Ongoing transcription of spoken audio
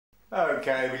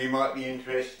Okay, well you might be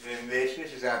interested in this.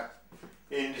 This is a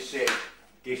Indesit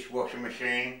dishwasher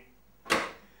machine.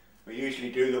 We usually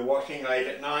do the washing late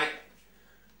at night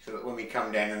so that when we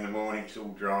come down in the morning it's all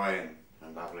dry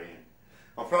and lovely.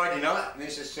 On Friday night,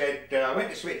 Mrs said I went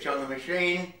to switch on the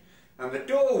machine and the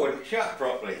door wouldn't shut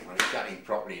properly. Well, it's shutting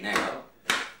properly now,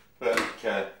 but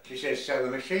she says so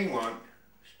the machine won't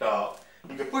start.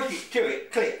 You can push it to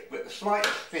it, click, but the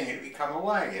slightest thing it'll become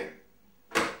away again.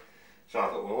 So I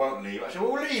thought, well, we won't leave it. I said,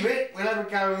 well, we'll leave it. We'll have a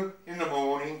go in the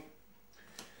morning.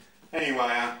 Anyway,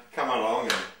 I come along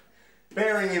and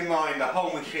bearing in mind the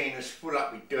whole machine is full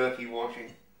up with dirty washing.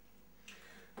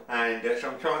 And so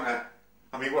I'm trying to,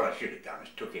 what I should have done is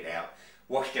took it out,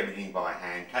 washed everything by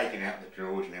hand, taken out the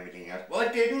drawers and everything else. Well,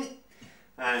 I didn't.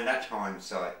 And that's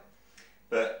hindsight.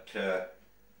 But,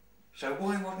 so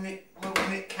why wasn't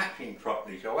it catching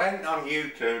properly? So I went on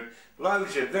YouTube,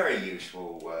 loads of very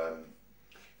useful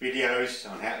videos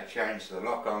on how to change the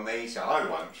lock on these, so I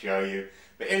won't show you.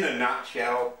 But in a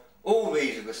nutshell, all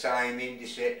these are the same,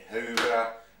 Indesit,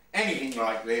 Hoover, anything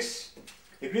like this.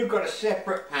 If you've got a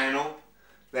separate panel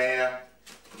there,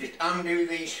 just undo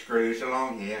these screws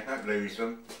along here, don't lose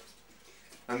them,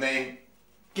 and then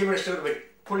give it a sort of a,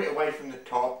 pull it away from the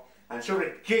top and sort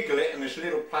of jiggle it, and this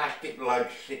little plastic lug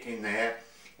sitting there,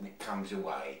 and it comes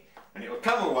away. And it will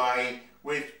come away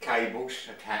with cables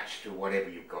attached to whatever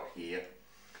you've got here.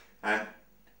 And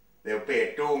there'll be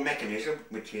a door mechanism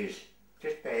which is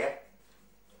just there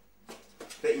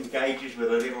that engages with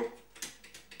a little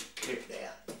clip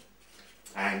there,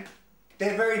 and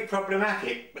they're very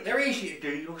problematic but they're easy to do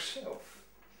yourself.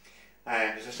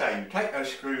 And as I say, you take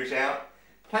those screws out,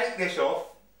 take this off,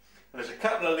 and there's a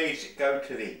couple of leads that go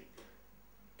to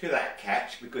that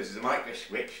catch because there's a micro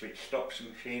switch which stops the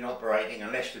machine operating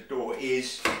unless the door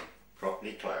is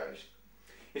properly closed.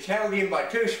 It's held in by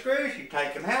two screws. You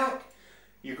take them out,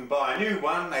 you can buy a new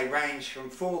one. They range from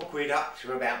 £4 up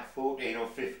to about 14 or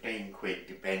 15 quid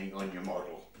depending on your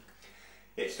model.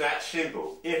 It's that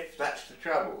simple, if that's the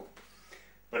trouble.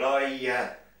 But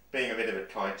I, being a bit of a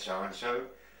tight so-and-so,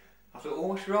 I thought, oh,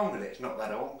 what's wrong with it? It's not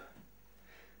that old.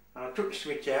 And I took the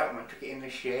switch out and I took it in the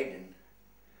shed and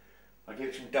I gave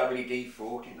it some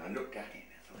WD-40 and I looked at it and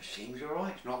I thought, it seems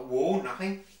alright, it's not worn,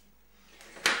 nothing.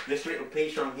 This little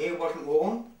piece on here wasn't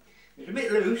worn, it was a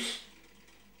bit loose.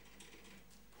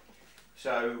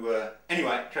 So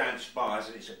anyway, it transpires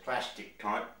that it's a plastic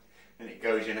type and it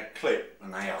goes in a clip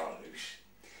and they are loose.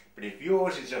 But if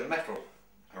yours is a metal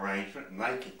arrangement and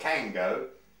they can go,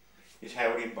 it's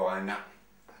held in by a nut.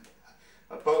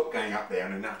 A bolt going up there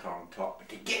and a nut on top. But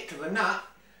to get to the nut,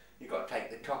 you've got to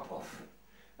take the top off.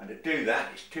 And to do that,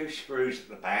 it's two screws at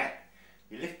the back.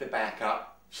 You lift the back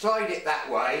up, slide it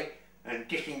that way, and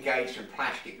disengage some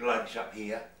plastic lugs up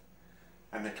here,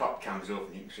 and the top comes off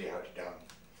and you can see how it's done.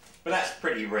 But that's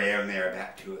pretty rare and they're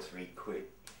about 2 or 3 quid.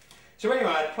 So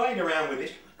anyway, I played around with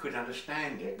this, I couldn't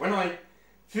understand it. When I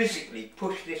physically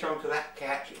pushed this onto that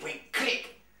catch, it went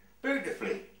click,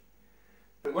 beautifully.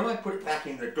 But when I put it back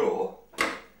in the door,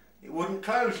 it wouldn't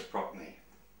close properly.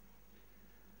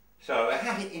 So I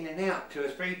had it in and out 2 or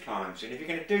 3 times, and if you're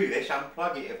going to do this,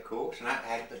 unplug it of course, and that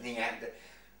had the thing out.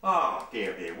 Oh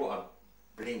dear dear, what a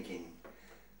blinking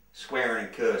swearing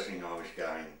and cursing I was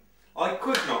going. I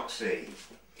could not see.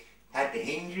 Had the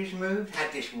hinges moved?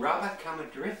 Had this rubber come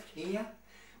adrift here?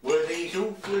 Were these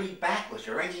all fully back? Was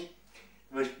there any?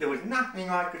 There was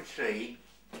nothing I could see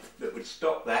that would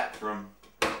stop that from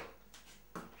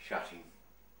shutting.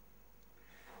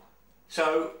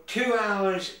 So 2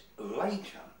 hours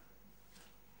later,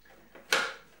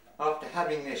 after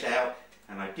having this out,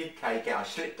 and I did take it, I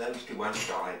slipped those to one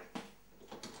side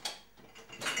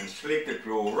and slid the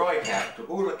drawer right out, took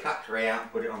all the cutlery out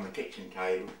and put it on the kitchen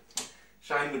table.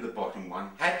 Same with the bottom one.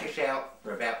 Had this out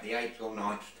for about the 8th or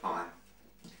 9th time.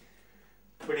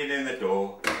 Put it in the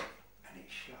door and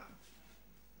it's shut.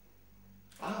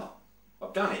 Oh,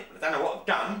 I've done it. I don't know what I've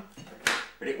done,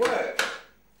 but it worked.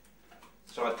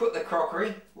 So I put the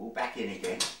crockery all back in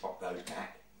again, pop those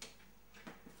back.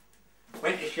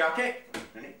 Went to shut it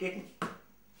and it didn't.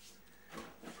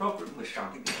 The problem was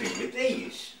something to do with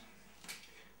these.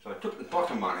 So I took the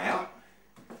bottom one out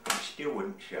and it still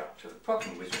wouldn't shut. So the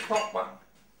problem was the top one.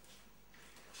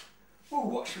 Oh,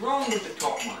 what's wrong with the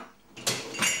top one?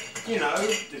 You know,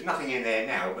 there's nothing in there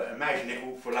now, but imagine it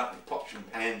all full up with pots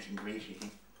and pans and greasy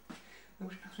things. There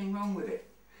was nothing wrong with it.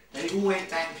 And it all went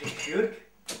back as it should.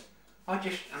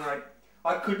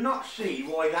 I could not see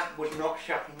why that was not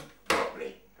shutting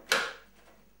properly.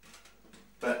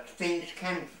 But things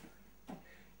can,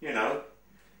 you know,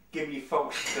 give you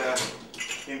false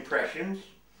impressions.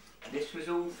 This was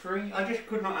all free. I just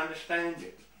could not understand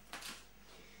it.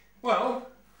 Well,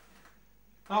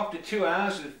 after 2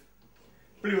 hours of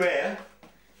blue air,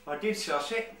 I did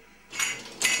suss it.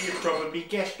 You've probably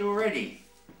guessed already.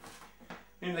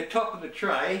 In the top of the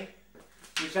tray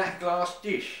was that glass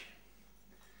dish.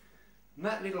 And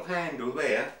that little handle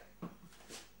there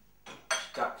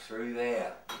stuck through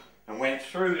there and went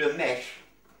through the mesh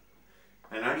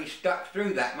and only stuck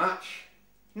through that much.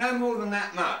 No more than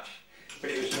that much.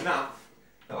 But it was enough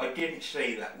that I didn't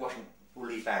see that wasn't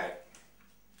fully bad.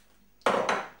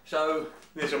 So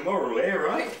there's a moral there,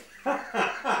 right?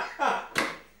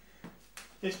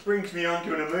 This brings me on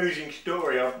to an amusing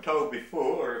story I've told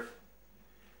before of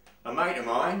a mate of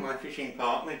mine, my fishing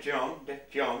partner, John, Deaf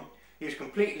John. He was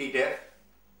completely deaf.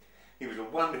 He was a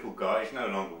wonderful guy, he's no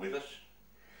longer with us.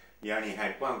 He only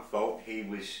had one fault, he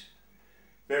was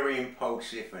very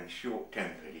impulsive and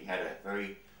short-tempered. He had a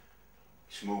very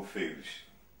small fuse.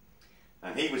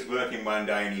 And he was working one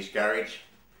day in his garage,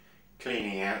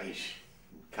 cleaning out his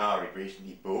car he'd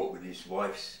recently bought with his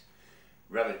wife's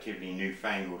relatively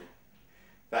newfangled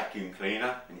vacuum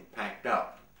cleaner, and it packed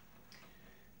up.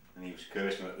 And he was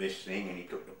cursing at this thing, and he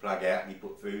took the plug out and he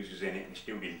put fuses in it, and it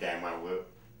still didn't damn well work.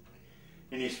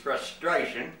 In his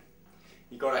frustration,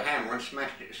 he got a hammer and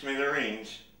smashed it to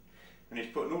smithereens, and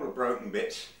he's putting all the broken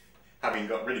bits, having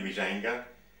got rid of his anger,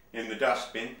 in the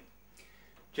dustbin,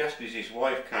 just as his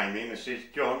wife came in and says,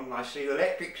 "John, I see the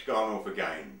electric's gone off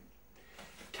again."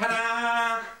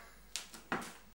 Ta-da!